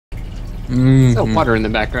So water in the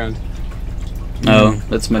background. Oh,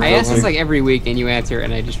 that's my I filter. ask this like every week and you answer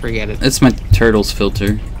and I just forget it. That's my turtle's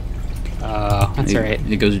filter. That's alright.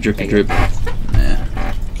 It goes drippy drip.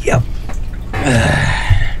 Yeah. Yep.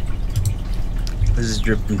 This is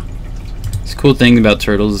dripping. The cool thing about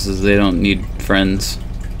turtles is they don't need friends.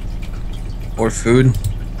 Or food.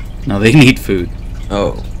 No, they need food.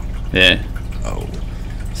 Oh. Yeah. Oh.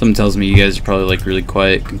 Someone tells me you guys are probably like really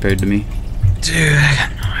quiet compared to me. Dude, I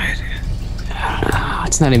got no idea.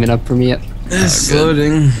 It's not even up for me yet. It's good.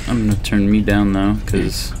 loading. I'm gonna turn me down though,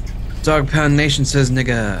 cause Dog Pound Nation says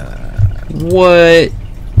nigga. what?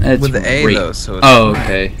 That's With the A rape. though, so it's Oh,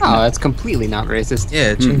 okay. Oh, that's completely not racist.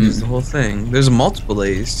 yeah, it changes the whole thing. There's multiple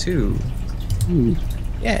A's too.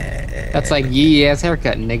 Yeah. That's like yee ass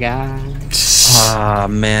haircut, nigga. Ah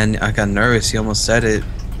man, I got nervous. He almost said it.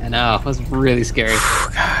 I know, it was really scary.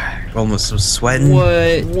 God, almost was sweating.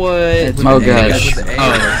 What? What? With Oh the A, gosh. with the A.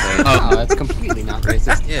 Oh, that's completely not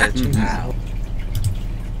racist. Yeah, it changes the whole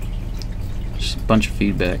Just a bunch of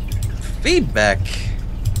feedback. feedback.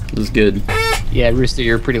 It was good. Yeah, Rooster,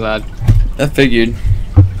 you're pretty loud. I figured.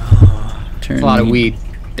 Turn It's a lot of me weed.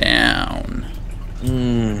 down.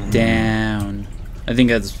 Down. I think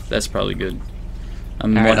that's probably good.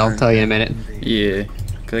 Alright, I'll tell you in a minute. Yeah,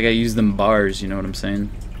 cause I gotta use them bars. You know what I'm saying?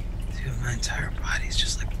 Dude, my entire body's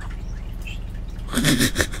just like rumbling.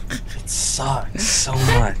 It sucks so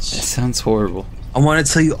much. That sounds horrible. I want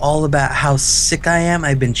to tell you all about how sick I am.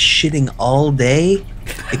 I've been shitting all day.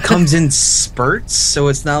 It comes in spurts, so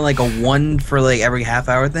it's not like a one for like every half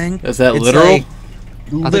hour thing. Is that It's literal? like I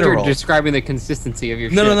think you're literal. describing the consistency of your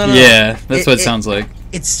No, shit. no, no, no. Yeah, that's what it sounds like.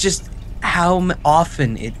 It's just how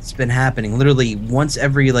often it's been happening. Literally once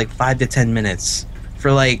every like 5 to 10 minutes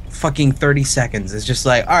for like fucking 30 seconds. It's just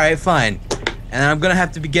like, all right, fine. And I'm gonna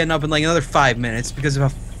have to be getting up in like another 5 minutes because of how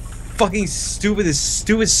fucking stupid this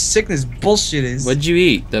sickness bullshit is. What'd you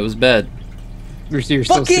eat? That was bad. Rooster, you're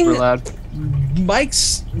still Fucking- super loud.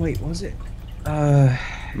 Mike's wait, what was it?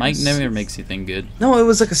 Mike never makes you think good. No, it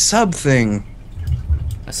was like a sub thing.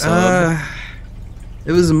 A sub.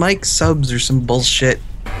 It was Mike subs or some bullshit.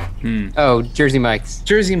 Oh, Jersey Mike's.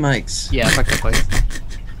 Jersey Mike's. Yeah, fuck that place.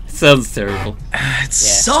 Sounds terrible. It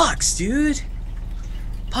sucks, dude.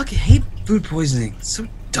 Fucking hate food poisoning. It's so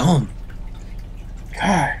dumb.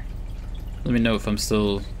 God. Let me know if I'm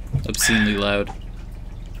still obscenely loud.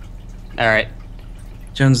 Alright.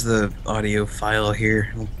 John's the audio file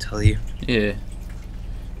here. I'll tell you. Yeah.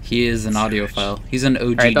 He is an audiophile. He's an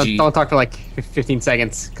OGG. Alright, don't talk for like 15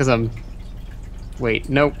 seconds, because I'm... Wait,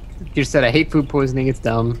 nope. You just said I hate food poisoning, it's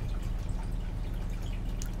dumb.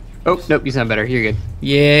 Oh, nope, you sound better. You're good.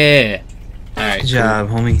 Yeah. Alright. Good job,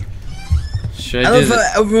 homie. Should I I love do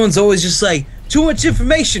how everyone's always just like, too much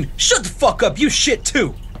information. Shut the fuck up. You shit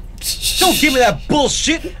too. Don't give me that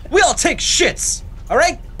bullshit. We all take shits. All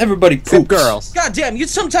right? Everybody Except poops. girls. Goddamn, you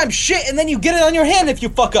sometimes shit and then you get it on your hand if you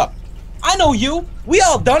fuck up. I know you. We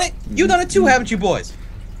all done it. You done it too, haven't you, boys?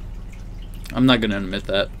 I'm not gonna admit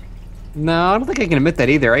that. No, I don't think I can admit that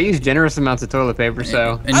either. I use generous amounts of toilet paper,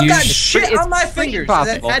 so... And I've you got sh- shit it's on my pretty fingers.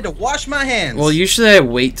 possible. I had to wash my hands. Well, usually I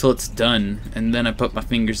wait till it's done, and then I put my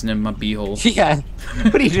fingers in my beehole. Yeah.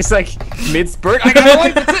 What are you, just like, mid-spurt? I gotta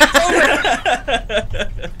wipe it, it's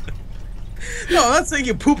over! No, I'm not saying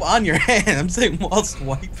you poop on your hand. I'm saying whilst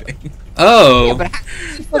wiping. Oh. Yeah, but how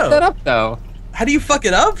do you fuck No. that up, though? How do you fuck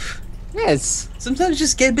it up? Yes. Sometimes you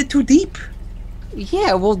just get a bit too deep.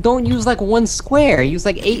 Yeah, well, don't use, like, one square. Use,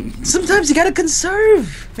 like, 8. Sometimes you gotta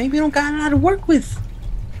conserve. Maybe you don't got a lot to work with.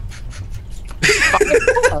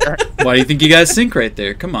 Why do you think you got a sink right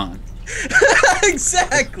there? Come on.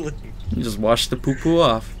 Exactly. You just wash the poo-poo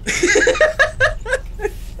off.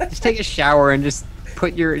 Just take a shower and just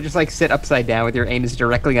put your... Just, like, sit upside down with your anus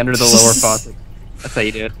directly under the lower faucet. That's how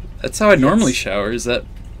you do it. That's how I normally shower. Is that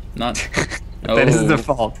not... That is the Oh.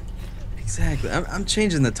 default. Exactly. I'm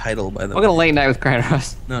changing the title, by the I'm way. gonna late night with Cry and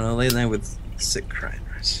Russ. No, late night with sick Cry and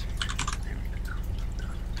Russ.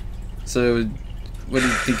 So, what do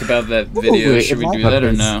you think about that video? Ooh, Should we it's do all that or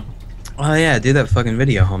about no? Oh yeah, do that fucking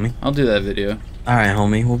video, homie. I'll do that video. All right,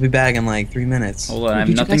 homie. We'll be back in like 3 minutes. Hold on, I have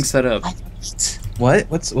Did you nothing guys- set up. What?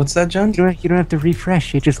 What's that, John? You don't have to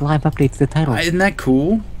refresh. It just live updates the title. Isn't that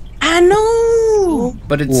cool? I know.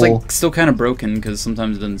 But it's Cool. like still kind of broken because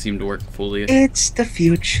sometimes it doesn't seem to work fully. It's the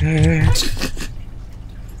future.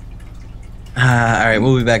 All right,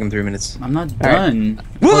 we'll be back in 3 minutes. I'm not All right. done.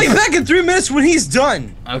 We'll be back in 3 minutes when he's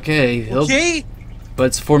done. Okay, Okay? but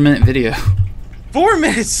it's a 4-minute video. 4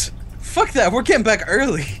 minutes. Fuck that. We're getting back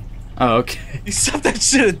early. Oh, okay. You stop that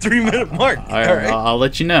shit at 3 minute mark. All right, I'll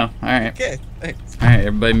let you know. All right. Okay. Thanks. All right,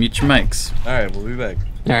 everybody mute your mics. All right, we'll be back.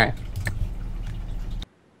 Alright.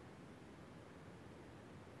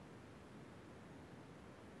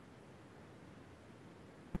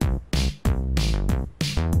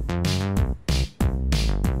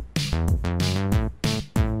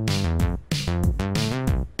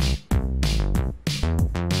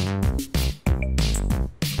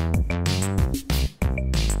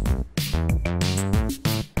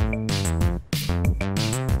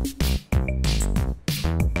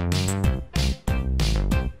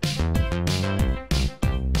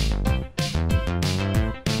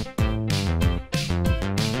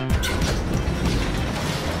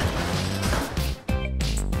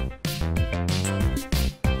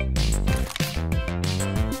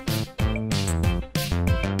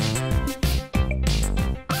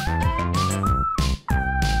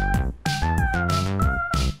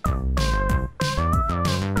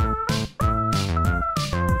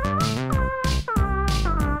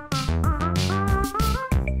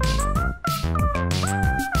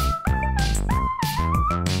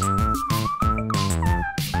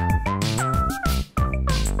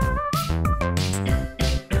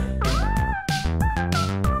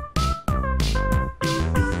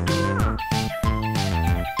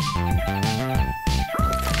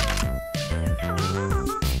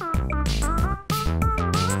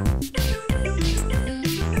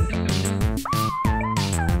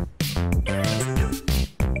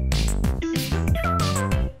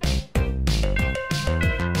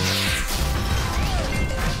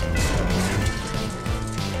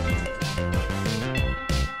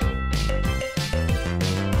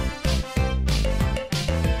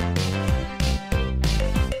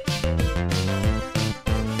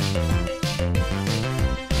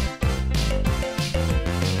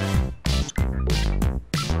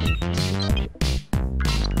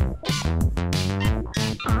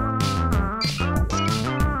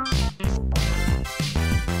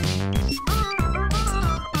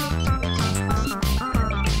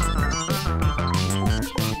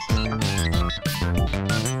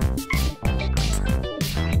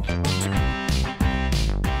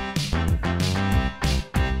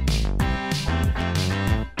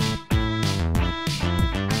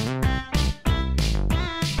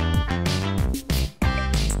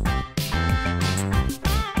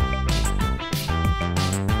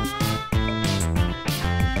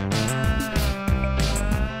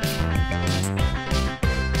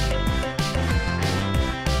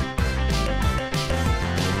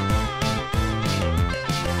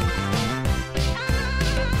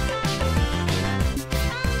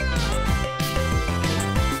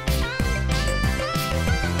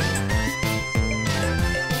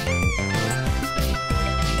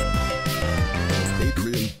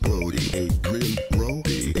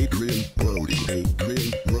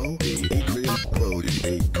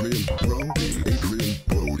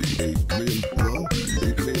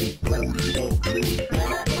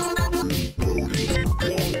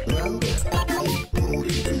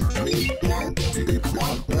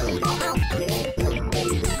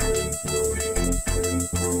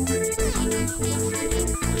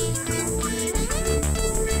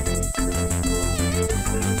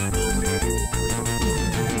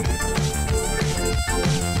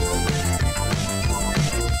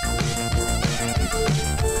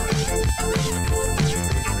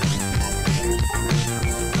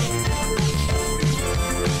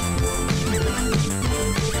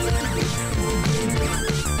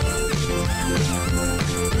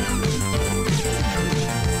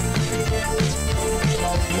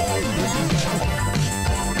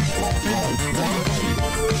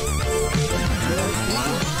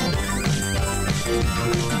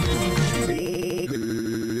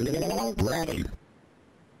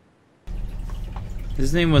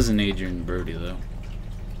 His name wasn't Adrian Brody though.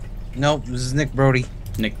 Nope, this is Nick Brody.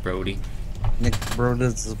 Nick Brody. Nick Brody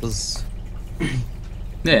was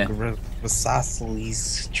Yeah.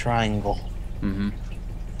 Isosceles triangle. Mm-hmm.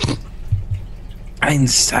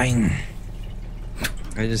 Einstein.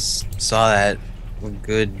 I just saw that. Look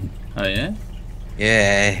good. Oh yeah?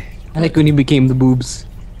 Yeah. I like when he became the boobs.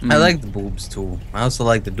 I like the boobs too. I also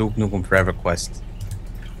like the Duke Nukem Forever Quest.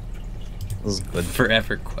 It was good.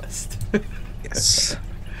 Forever Quest. Yes.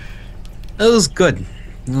 It was good.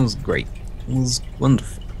 It was great. It was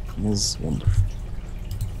wonderful. It was wonderful.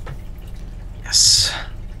 Yes.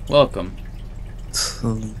 Welcome.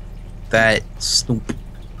 To that Snoop.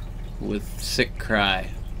 With Sick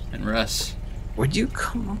Cry and Russ. Where'd you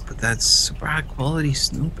come up with that super high quality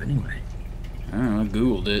Snoop anyway? I don't know, I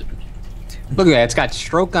googled it. Look at that, it's got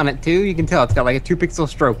stroke on it too. You can tell it's got like a 2-pixel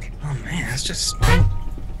stroke. Oh man, that's just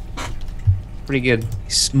Pretty good.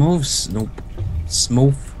 smooth Snoop.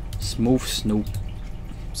 Smooth. Smooth Snoop.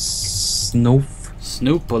 Snoof.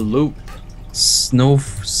 Snoop-a-loop.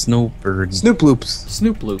 Snoof. Snoopbird. Snoop loops.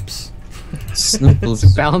 Snoop loops. Snoop.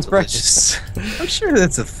 Balance brush. Delicious. I'm sure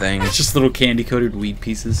that's a thing. It's just little candy-coated weed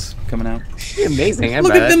pieces coming out. Amazing. I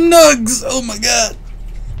Look bet. at them nugs! Oh my god!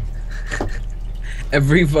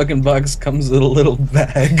 Every fucking box comes with a little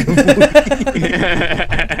bag of weed.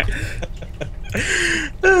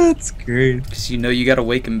 That's great. Because you know you gotta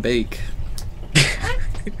wake and bake.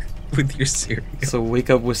 With your cereal. So wake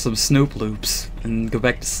up with some Snoop loops and go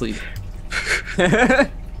back to sleep.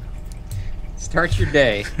 Start your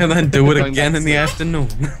day. And then do it Going again back in to the sleep. afternoon.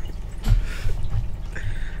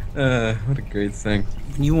 What a great thing.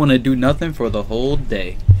 You want to do nothing for the whole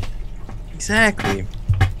day. Exactly.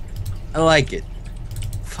 I like it.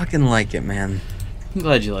 Fucking like it, man. I'm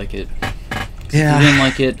glad you like it. If you Yeah. didn't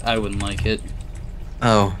like it, I wouldn't like it.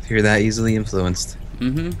 Oh, you're that easily influenced.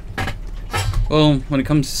 Mm-hmm. Well, when it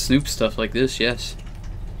comes to Snoop stuff like this, yes.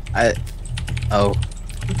 Oh.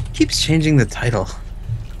 It keeps changing the title.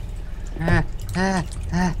 Ah, ah,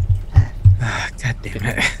 ah. Ah, God damn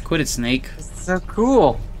it. Quit it, Snake. It's so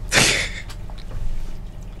cool.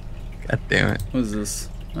 God damn it. What is this?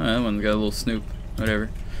 Oh, that one's got a little Snoop. Whatever.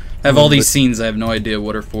 I have all these scenes I have no idea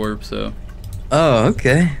what are for, so... Oh,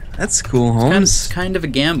 okay. That's cool, It's Holmes. kind of a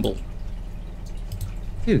gamble.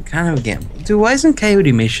 Dude, kind of a gamble. Dude, why isn't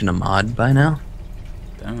Coyote Mission a mod by now?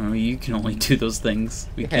 I don't know, you can only do those things.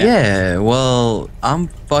 We can't. Yeah, well, I'm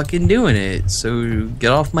fucking doing it, so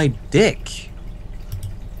get off my dick.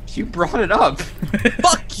 You brought it up.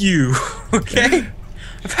 Fuck you, okay?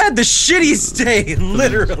 I've had the shittiest day,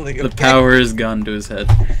 literally. The okay? power has gone to his head.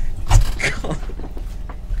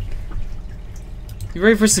 You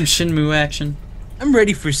ready for some Shenmue action? I'm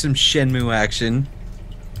ready for some Shenmue action.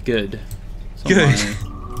 Good. So Good. am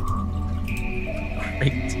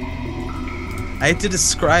Great. I had to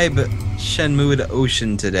describe Shenmue to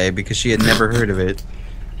Ocean today because she had never heard of it.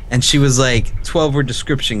 And she was like, 12-word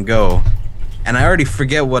description, go. And I already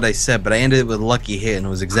forget what I said, but I ended it with lucky hit, and it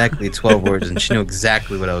was exactly 12 words, and she knew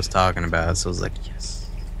exactly what I was talking about, so I was like, yes.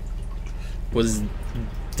 Was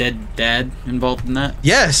Dead Dad involved in that?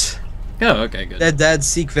 Yes! Oh, okay, good. Dead Dad,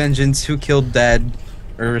 seek vengeance, who killed Dad,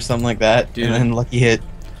 or something like that, Dude. and then lucky hit.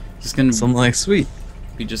 It's gonna So I'm like, sweet.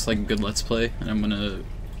 be just like a good Let's Play, and I'm gonna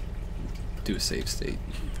do a save state.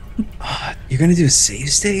 You're gonna do a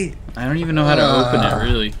save state? I don't even know how to open it,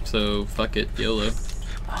 really, so fuck it, YOLO.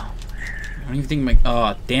 I don't even think my...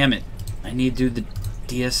 Oh, damn it. I need to do the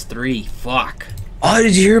DS3. Fuck. Oh,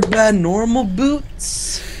 did you hear about Normal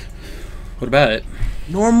Boots? What about it?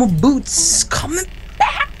 Normal Boots coming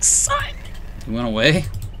back, son. You went away?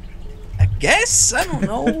 I guess, I don't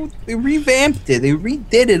know. They revamped it. They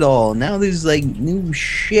redid it all. Now there's like new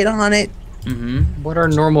shit on it. Mm-hmm. What are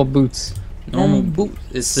normal boots? Normal Boots.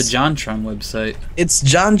 It's the JonTron website. It's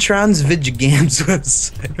JonTron's Vigigams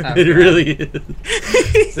website. It really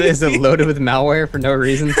is. Is it loaded with malware for no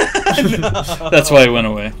reason? That's why it went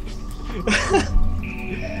away.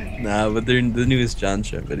 Nah, but they're the newest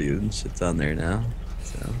JonTron videos and shit's on there now.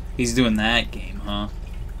 So. He's doing that game, huh?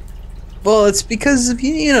 Well, it's because of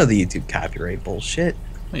you know the YouTube copyright bullshit.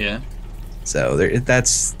 Yeah. So there,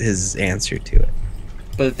 that's his answer to it.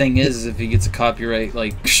 But the thing is, if he gets a copyright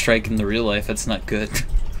like strike in the real life, that's not good.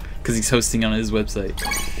 Because he's hosting on his website.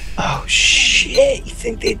 Oh shit! You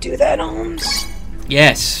think they do that, Holmes?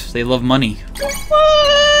 Yes, they love money.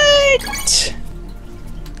 What?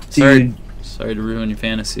 Sorry to ruin your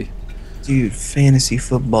fantasy. Dude, fantasy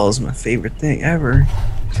football is my favorite thing ever.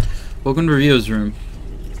 Welcome to Rio's room.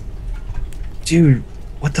 Dude,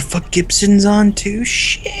 what the fuck? Gibson's on too?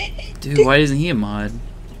 Shit. Dude, why isn't he a mod?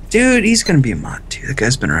 Dude, he's gonna be a mod too. The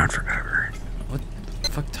guy's been around forever. What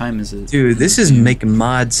the fuck time is it? Dude, this is making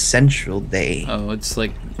mod central day. Oh, it's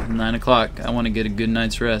like 9 o'clock. I want to get a good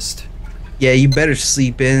night's rest. Yeah, you better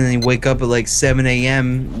sleep in and wake up at like 7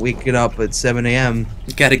 a.m. Waking up at 7 a.m.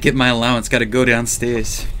 Gotta get my allowance. Gotta go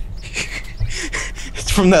downstairs. It's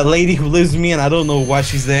from that lady who lives with me, and I don't know why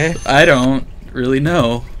she's there. I don't really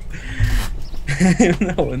know.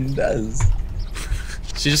 No one does.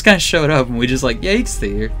 She just kind of showed up, and we just like, yeah, you can stay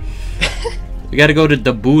here. We gotta go to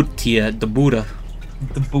the Buddha. The Buddha?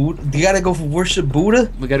 You gotta go for worship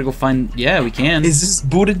Buddha? We gotta go find. Yeah, we can. Is this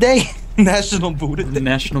Buddha Day? National Buddha Day?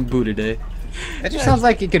 National Buddha Day. That just sounds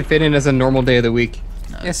like it could fit in as a normal day of the week.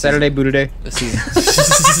 No, Yeah, Saturday, Buddha Day. This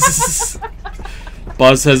is.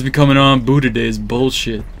 Boss has me coming on Buddha Day is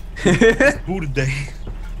bullshit. Buddha Day.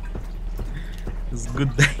 It's a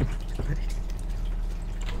good day.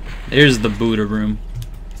 There's the Buddha room.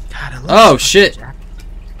 God, I love Oh this shit! jacket.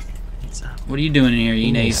 What's up? What are you doing in here,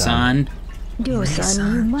 Ine-san? Dear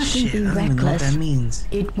son, you mustn't Shit, be I don't even know what reckless. that means.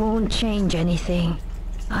 It won't change anything.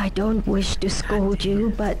 I don't wish to scold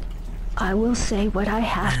you, but I will say what I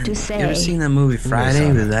have to say. You ever seen that movie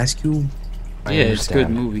Friday with Ice Cube? Yeah, it's a good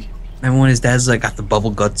movie. Remember when his dad's like, got the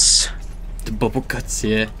bubble guts? The bubble guts,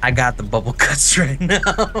 yeah. I got the bubble guts right now.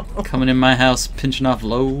 Coming in my house, pinching off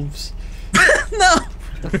loaves. No.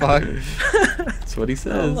 The fuck? That's what he No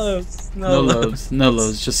says. loaves. No loaves. No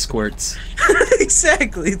loaves, just squirts.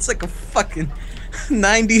 Exactly. It's like a fucking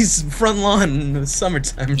 90s front lawn in the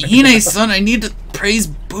summertime. Right Ine-san, I need to praise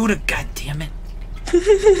Buddha, god damn it.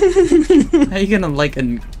 How you gonna like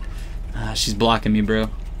an... she's blocking me, bro.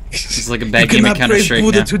 It's like a bad game of Counter-Strike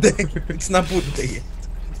Buddha now. today. It's not Buddha Day yet.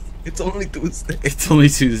 It's only Tuesday. It's only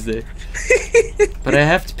Tuesday. But I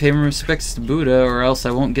have to pay my respects to Buddha, or else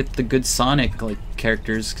I won't get the good Sonic like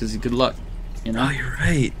characters. Cause good luck, you know. Oh, you're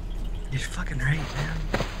right. You're fucking right, man.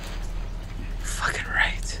 You're fucking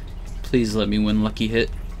right. Please let me win Lucky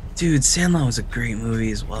Hit. Dude, Sandlot was a great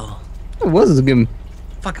movie as well. It was a good.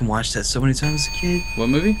 Fucking watched that so many times as a kid. What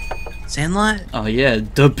movie? Sandlot? Oh yeah,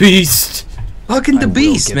 The Beast. Fucking the will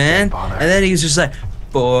beast, get man. that bother. And then he was just like,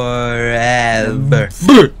 forever.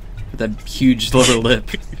 Brr. With that huge lower lip.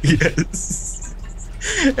 Yes.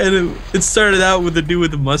 And it started out with the dude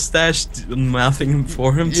with the mustache mouthing him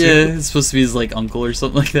for him, too. Yeah, it's supposed to be his like uncle or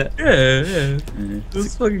something like that. Yeah, yeah. Yeah. It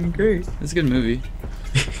was fucking great. It's a good movie.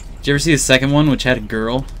 Did you ever see the second one, which had a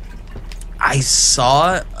girl? I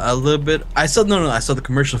saw it a little bit. I saw the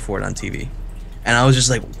commercial for it on TV. And I was just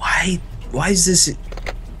like, why is this?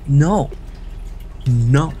 No,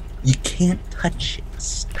 you can't touch it.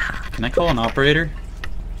 Stop. Can I call an operator?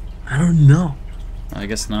 I don't know. I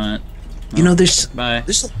guess not. You know, there's Bye.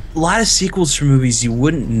 a lot of sequels for movies you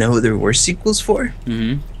wouldn't know there were sequels for,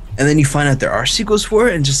 Mm-hmm. and then you find out there are sequels for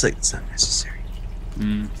it, and just like, it's not necessary.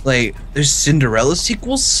 Mm. Like, there's Cinderella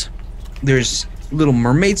sequels, there's Little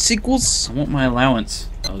Mermaid sequels, I want my allowance.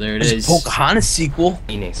 Oh, there it there's a is. Pocahontas sequel.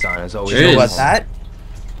 Ine-san is always There You know is. about that?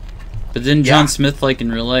 But didn't Yeah. John Smith, like, in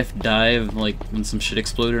real life die of, like, when some shit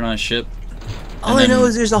exploded on a ship? All I know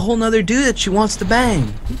is there's a whole nother dude that she wants to bang.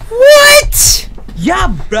 What?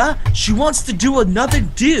 Yeah, bruh. She wants to do another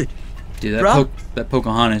dude. Dude, Bruh. that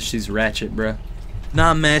Pocahontas, she's ratchet, bruh.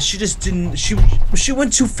 Nah, man. She just didn't. She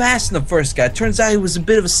went too fast in the first guy. Turns out he was a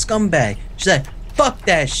bit of a scumbag. She's like, fuck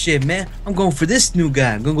that shit, man. I'm going for this new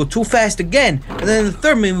guy. I'm gonna go too fast again. And then the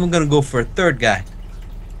third movie, I'm gonna go for a third guy.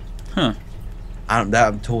 Huh. I'm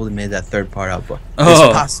totally made that third part up, but Oh.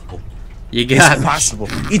 it's possible. You It's got me. possible.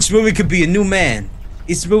 Each movie could be a new man.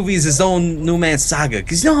 Each movie is his own new man saga.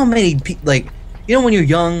 Cause you know how many you know when you're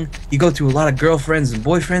young, you go through a lot of girlfriends and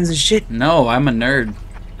boyfriends and shit. No, I'm a nerd.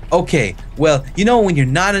 Okay, well, you know when you're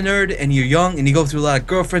not a nerd and you're young and you go through a lot of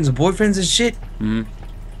girlfriends and boyfriends and shit. Hmm.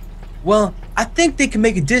 Well, I think they can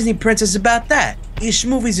make a Disney princess about that. Each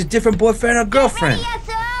movie's a different boyfriend or girlfriend. Yes,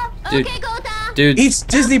 sir. Dude. Okay, Gota. Dude, Each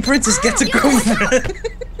Disney princess gets a girlfriend.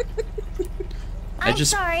 I'm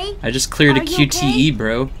just- sorry. I just cleared a Are you QTE,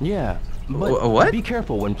 bro. Yeah. But A what? Be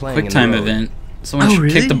careful when playing Quick in time the road. event. Someone Oh,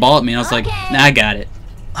 really? kicked the ball at me. I was like, Okay. nah, I got it.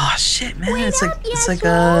 Oh shit, man! Wait It's like up, it's yes, like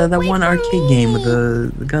sir. that Wait one for arcade game with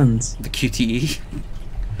me. the guns. The QTE.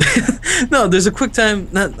 No, there's a QuickTime.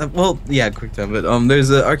 QuickTime, but there's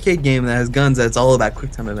an arcade game that has guns that's all about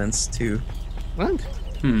QuickTime events too. What?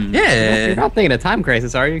 Hmm. Yeah. You're not thinking of Time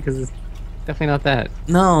Crisis, are you? Because it's definitely not that.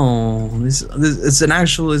 No, this it's an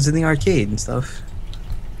actual. It's in the arcade and stuff.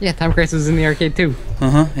 Yeah, Time Crisis is in the arcade too.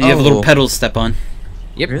 Uh-huh. And you have a little Oh. pedal to step on.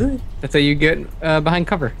 Yep. Really? That's how you get behind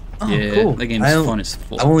cover. Oh, Yeah, cool. that game's I don't- fun as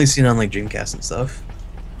fuck. I've only seen it on like Dreamcast and stuff.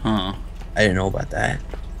 Huh. I didn't know about that.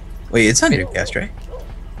 Wait, it's on Dreamcast, right?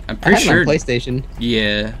 I'm I pretty had it sure. on PlayStation.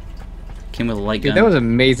 Yeah. Came with a light Dude, gun. that was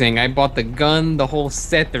amazing. I bought the gun, the whole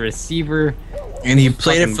set, the receiver. And you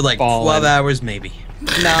played it Fucking for like ballin'. 12 hours, maybe.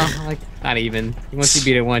 No, like not even. Once you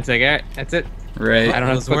beat it once, like, alright, that's it. right. I don't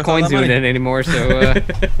have Was to it put worth all coins that in money? it anymore, so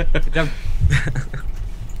good job.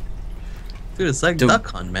 Dude, it's like Dude. Duck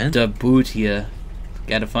Hunt, man. Dabutia.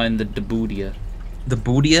 Gotta find the Dabutia. The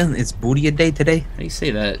Bootia, it's Bootia Day today. How do you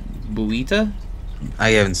say that? Buita? I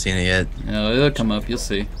haven't seen it yet. No, it'll come up. You'll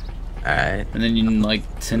see. Alright. And then you like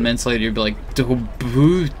 10 minutes later, you'll be like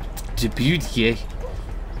Dabutia.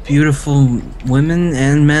 Beautiful women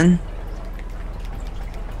and men.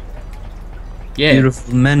 Yeah.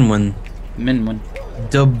 Beautiful men one. Min one.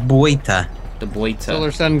 The Boita. Dabuita.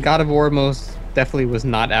 Solar Sun God of War most definitely was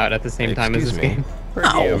not out at the same time as this Excuse me. game.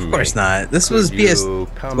 No, of course not. This was Could PS. you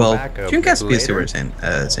come Well, back a Dreamcast bit PS2 were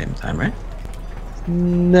later? same time, right?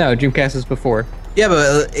 No, Dreamcast was before. Yeah,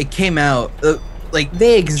 but it came out like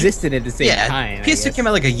They existed at the same yeah. time. I PS2 guess. came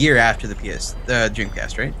out like a year after the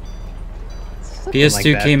Dreamcast, right? Something PS2 like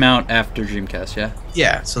that. came out after Dreamcast, yeah.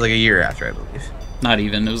 Yeah, so like a year after, I believe. Not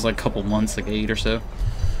even. It was like a couple months, like 8 or so.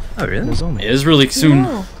 Oh, really? Nozomi. It was really soon.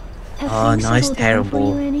 No. Have Oh, things no, it's settled down for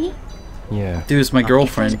terrible. you, Annie? Yeah, Dude, it's my If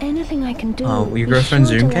girlfriend. there's anything I can do, Oh, your be girlfriend's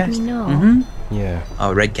sure to let Dreamcast? me know. Mm-hmm. yeah.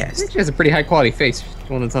 Oh, I Redcast. think she has a pretty high quality face.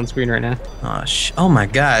 The one that's on screen right now. Oh my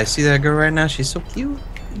God! See that girl right now? She's so cute.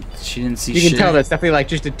 She didn't see You shit. can tell that's definitely like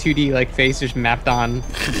just a 2D like face just mapped on,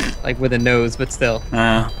 like with a nose, but still.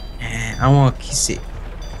 I want to kiss it.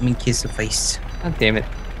 Let me kiss the face. God damn it.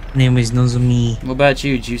 Name is Nozomi. What about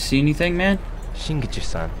you? Did you see anything, man?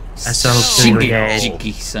 Shingichi-san. I saw her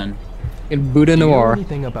Shingeki-san. In Buddha Do you know Noir.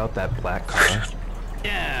 anything about that black car?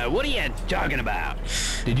 Yeah, what are you talking about?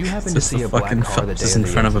 Did you happen to Just see a a black fucking car the day just of in the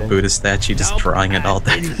front of a incident? Buddha statue, just Nope, drawing it I all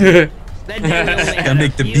day. didn't. That day we only Gotta had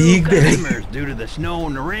make a the few big bag. customers due to the snow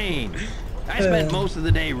and the rain. I spent most of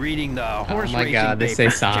the day reading the horse my racing God, they say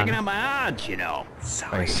paper, San. checking out my odds, you know.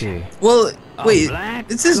 I see. Well, A wait. black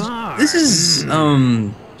This is car.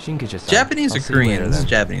 Shingichi-san. Japanese I'll or see you later Korean? This is then.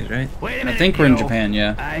 Japanese, right? Wait a I minute, think we're in Joe. Japan,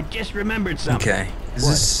 yeah. I just remembered something. Okay. Is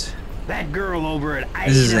this? That girl over at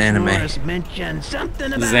This is Aida anime. Flores mentioned something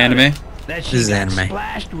about This is anime? that she This is got anime.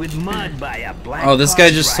 splashed with mud by a black Oh, this car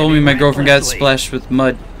guy just told me my driving girlfriend got recklessly. splashed with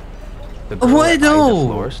mud. The Oh, girl what? at Ida No.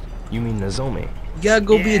 Florist? You mean Nozomi? You gotta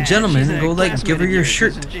go be a Yeah, gentleman she's and a go like give her classmate your of yours, shirt.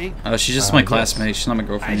 isn't she? Oh, she's just my yes. classmate. She's not my I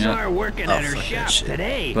girlfriend saw yet. her working Oh, at her fuck that shop shit.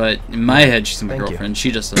 today. But in my head, she's my Thank you. girlfriend.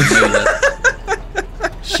 She just doesn't know yet.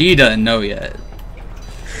 She doesn't know yet.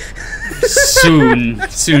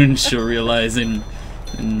 Soon she'll realize and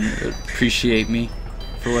appreciate me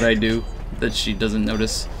for what I do that she doesn't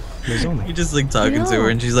notice. You're Nozomi. just like talking to her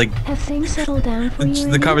and she's like, Have things settled down for you, the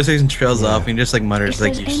Annie? conversation trails Yeah. off and you just like mutters If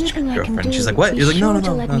like there's you're just your anything I can girlfriend. do, She's like, what? be You're like, no, sure no, to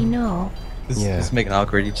no, let no. me know. Yeah. Just make it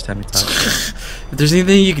awkward each time you talk. If there's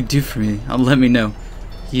anything you can do for me, let me know.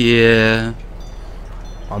 Yeah.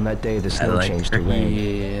 On that day, the I snow like changed her. to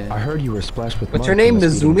rain. Yeah. I heard you were splashed with What's mud her name, from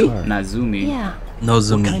a speeding Nazumi? car. Nazumi. Yeah, No What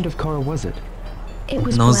Zumi. kind of car was it? it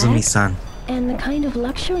was black Nozumi-san. and the kind of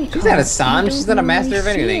luxury She's car not a san, you she's don't not a master of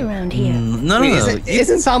normally see anything. around here. No, no, Wait, no.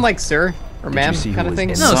 isn't sound like sir or Did ma'am you see who kind of was thing?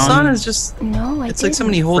 in No, Son? San is just. No, I It's like didn't.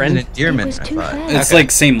 somebody holding Friend? an endearment. It was I too thought. fast. It's Okay.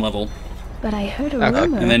 like same level. But I heard a Okay.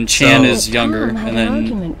 rumor. And then Chan So- is younger, Tom had and an then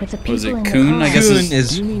argument with the was people it in the Kun? I car. guess Kun it's is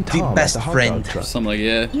Do you mean the Tom at best the hot dog friend. truck? something like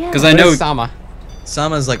yeah. Yeah. Because I What know is Sama.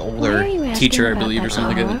 Sama's like Why are older. you asking teacher, I about believe, or that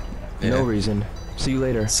something like car? that. No reason. See you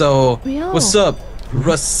later. So, Ryo. what's up,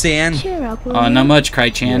 Russ-san? Cheer up, will Not you? much, Cry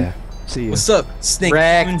Chan. Yeah. See you. What's up, Snake?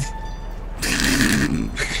 Wrecked.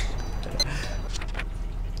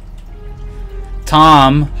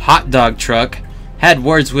 Tom, hot dog truck, had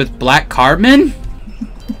words with Black Carmen?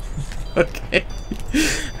 Okay.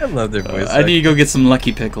 I love their voice. I need to go get some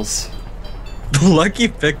Lucky Pickles. Lucky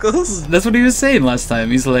Pickles. That's what he was saying last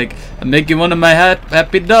time. He's like, I'm making one of my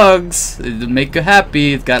happy dogs. It'll make you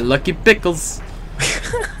happy. It's got Lucky Pickles.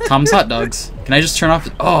 Tom's hot dogs. Can I just turn off?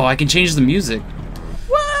 Oh, I can change the music.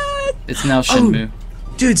 What? It's now Shenmue.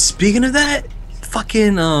 Dude, speaking of that,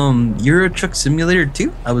 fucking Euro Truck Simulator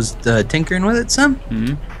 2. I was tinkering with it some.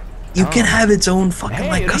 Mhm. You can have its own fucking Hey,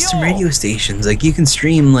 like custom Rio. radio stations. Like you can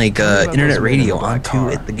stream like Tell me about internet those men in radio the black onto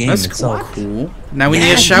car. it, the game That's itself. cool. Now we need a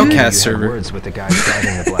Yeah, shoutcast You had server. words with the guy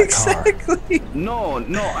driving the black car. Exactly. No,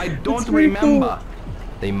 I don't very remember.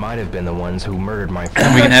 They might have been the ones who murdered my We friend.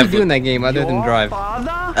 can What have you do in that game other than Your drive?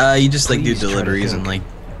 father? You just like do Please try to deliveries think. and like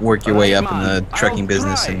work your way up in the trucking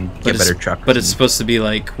business and get better trucks. But it's supposed to be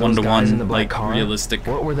like one to Those guys in one, the black like car? realistic.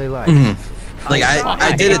 What were they like? like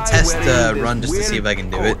I did a Guy test wearing this run just to see if I can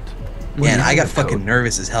do it. weird coat. Yeah, and I got the code? fucking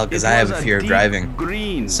nervous as hell because It I have was a fear of deep driving.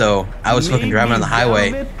 green. So I was fucking driving on the Maybe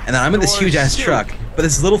highway, velvet and then I'm in this or huge ass silk. truck, But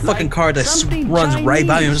this little fucking car that runs right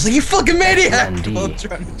by me. I'm just like, you fucking maniac! Landy. While I'm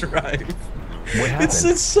trying to drive. What happened?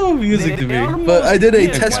 It's so amusing to me. But I did a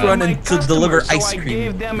test run and to deliver ice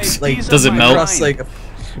cream. Like, Does it melt? across, like,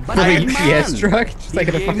 Like a PS truck, just like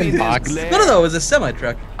in a fucking box. no, it was a semi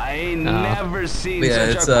truck. I ain't never seen Yeah,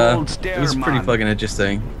 such it's a cold stare, it was pretty man. fucking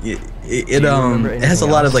interesting. It remember has a anything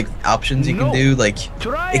lot of else? like options you can No. do. Like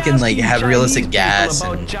Try it can like asking have realistic Chinese gas people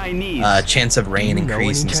about and Chinese. chance of rain Do you know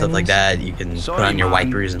increase any and stuff like Chinese? that. You can put Sorry, on your man.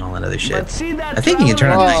 wipers and all that other shit. But see that I think you can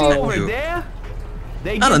turn on traveler night over too. there?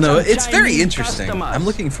 They I get don't know. some It's very Chinese interesting. customers. I'm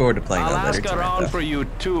looking forward to playing I'll that later ask around tonight. for you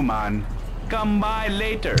too, man. Come by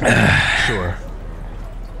later. Sure.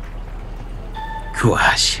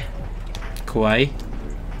 Gosh. Kawaii.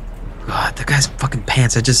 God, the guy's fucking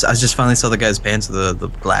pants. I just finally saw the guy's pants. The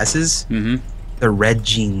glasses. Mm-hmm. They're red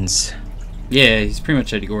jeans. Yeah, he's pretty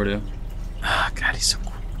much Eddie Gordo. Oh God, he's so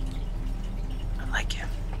cool. I like him.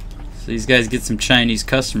 So these guys get some Chinese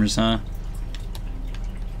customers, huh?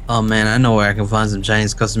 Oh man, I know where I can find some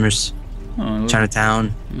Chinese customers. Oh, look,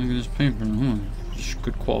 Chinatown. look at this paper. Just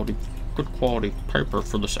good quality paper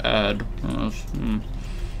for this ad. All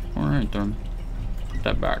right then. Put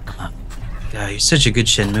that back. God, you're such a good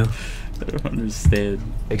Shenmue. I don't understand.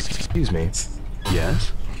 Excuse me.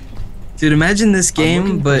 Yes? Dude, imagine this looking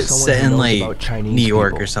game, for but someone set who in knows like about Chinese New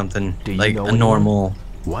York people. or something, Do you like know a anyone? normal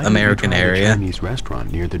Why American did you try area. the Chinese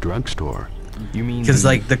restaurant near the drugstore? You mean Because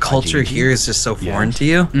like the culture here is just so foreign Yes. to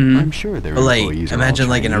you. Mm-hmm. I'm sure their But like, employees are all imagine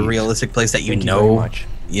like in a Chinese. realistic place that you Thank you very know, much.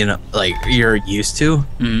 like you're used to.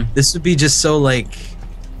 Mm-hmm. This would be just so like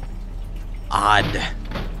odd.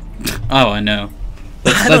 Oh, I know.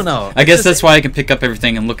 I don't know. I It's guess just- that's why I can pick up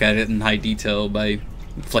everything and look at it in high detail by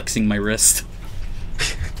flexing my wrist.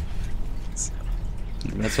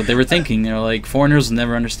 That's what they were thinking. They're like, foreigners will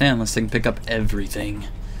never understand unless they can pick up everything.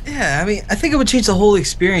 Yeah, I mean, I think it would change the whole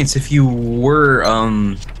experience if you were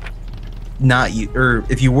or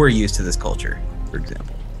if you were used to this culture, for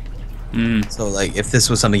example. Mm. So like, if this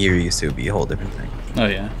was something you were used to, it'd be a whole different thing. Oh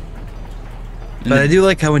yeah. And But I then- do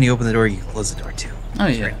like how when you open the door, you close the door too. Oh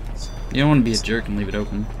yeah. You don't want to be a jerk and leave it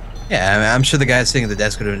open. Yeah, I mean, I'm sure the guy sitting at the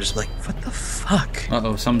desk would have been just like, "What the fuck?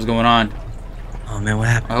 Uh-oh, something's going on. Oh man, what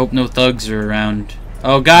happened? I hope no thugs are around.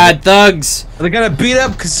 Oh god, thugs! Are they gonna beat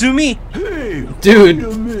up Kazumi? Dude!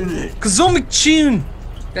 Kazumi Chun!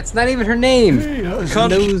 That's not even her name.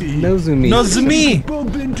 Nozumi. Nozumi!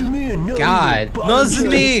 Bump into me and God.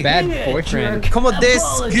 Nozumi! Bad boyfriend. Come on, this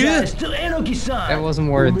good. That wasn't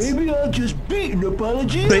words. Maybe I'll just beat an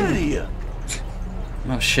apology out of you.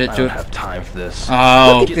 Oh shit, I dude. don't have time for this.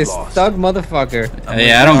 Oh. This thug motherfucker.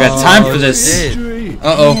 Yeah, I don't got time for this. Shit.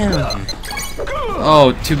 Uh-oh. Damn.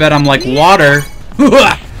 Oh, too bad I'm like water.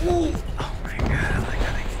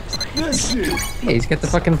 That's it. Hey, he's got the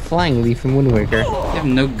fucking flying leaf from Wind Waker. You have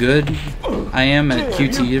no good. I am at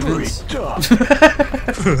QT events.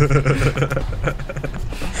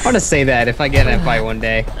 I want to say that if I get in a fight one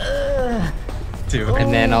day, Dude.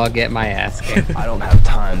 and then I'll get my ass kicked. I don't have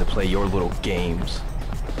time to play your little games.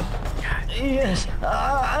 Yes,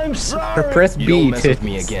 I'm Or sorry. press You B don't mess to with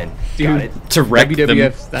me again. Got dude it? To wreck them.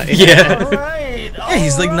 WWF style. Yeah. Right. Yeah,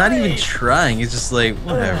 he's like not even trying. He's just like,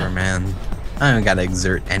 whatever, man. I don't gotta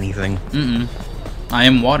exert anything. Mm-mm. I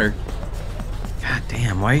am water. God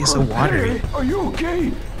damn, why are you so watery? Hey, are you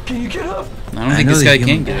okay? Can you get up? I don't I think know this the guy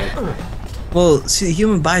human- can get up. Well, see, the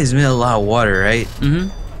human body's made of a lot of water, right? Mm-hmm.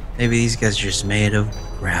 Maybe these guys are just made of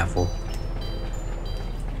gravel.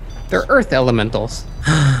 They're earth elementals.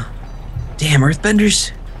 Damn,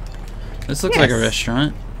 earthbenders. This looks like a Yes.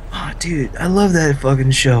 restaurant. Oh, dude, I love that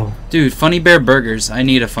fucking show. Dude, Funny Bear Burgers. I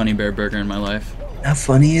need a Funny Bear Burger in my life. How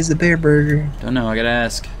funny is the bear burger? Don't know, I gotta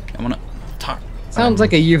ask. I wanna talk. Sounds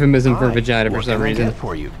like a euphemism for Hi, vagina for what some can I reason. get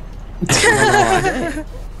for you?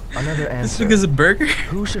 Another It's answer. because of burger?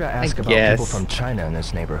 Who should I ask about guess. people from China in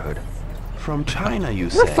this neighborhood? From China, you Why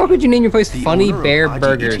the say? fuck would you name your place The Funny owner of Bear Aji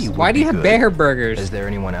Burgers? Ichi would Why do you be have good. bear Is burgers? there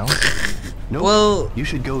anyone else? Nope. Well, You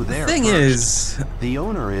should go there. the thing first. is, the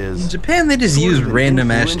owner in is Japan they just sort use of an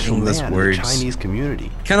random ass influential English man in the words. Chinese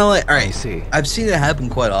community. Kind of like, I alright, see. I've seen it happen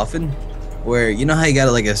quite often, where you know how you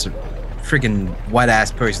got like a freaking white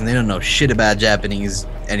ass person, they don't know shit about Japanese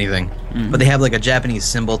anything, but they have like a Japanese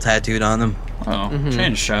symbol tattooed on them. Oh, Mhm.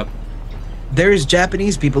 change shop. There's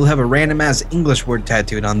Japanese people who have a random ass English word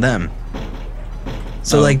tattooed on them.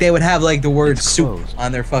 So Oh. like they would have like the word It's soup closed.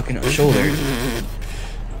 on their fucking shoulder.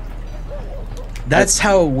 That's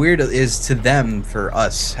how weird it is to them for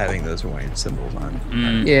us having those Hawaiian symbols on.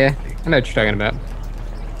 Mm. Yeah, I know what you're talking about.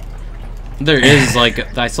 There is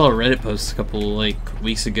like I saw a Reddit post a couple like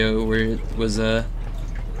weeks ago where it was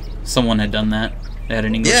someone had done that. They had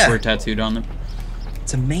an English Yeah. word tattooed on them.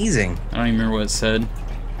 It's amazing. I don't even remember what it said.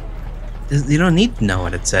 You don't need to know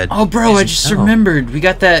what it said. Oh, bro, I Just just know. remembered. We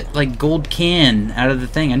got that, like, gold can out of the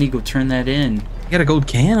thing. I need to go turn that in. You got a gold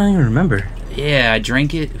can? I don't even remember. Yeah, I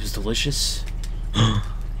drank it. It was delicious.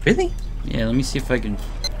 Really? Yeah, let me see if I can...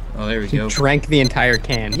 Oh, there we You go. drank the entire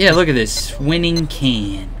can. Yeah, look at this. Winning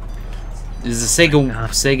can. This is a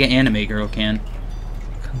Sega Anime Girl can.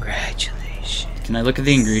 Congratulations. Can I look at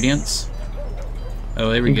the ingredients? Oh,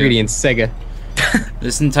 there we Ingredients, Sega. go.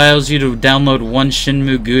 This entitles you to download one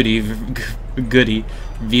Shenmue goodie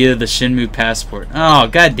via the Shenmue passport. Oh,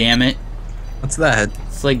 god damn it. What's that?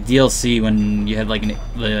 It's like DLC when you had like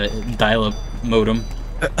the dial-up modem.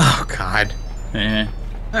 Oh, God. Yeah,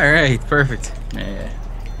 Alright, perfect. yeah,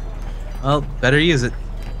 Well, better use it.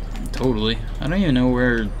 totally. I don't even know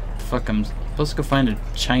where the fuck I'm supposed to go find a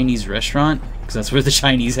Chinese restaurant, because that's where the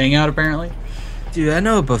Chinese hang out apparently. Dude, I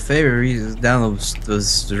know a buffet where you just down the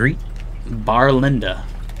street. Bar Linda.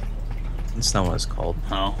 That's not what it's called.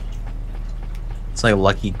 Oh. It's like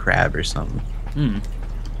Lucky Crab or something. Hmm.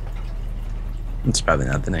 It's probably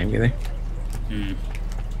not the name either.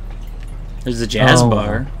 There's a jazz Oh.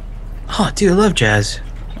 bar. Oh, dude, I love jazz.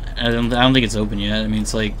 I don't think it's open yet. I mean,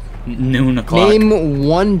 it's like noon o'clock. Name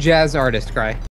one jazz artist, Cry.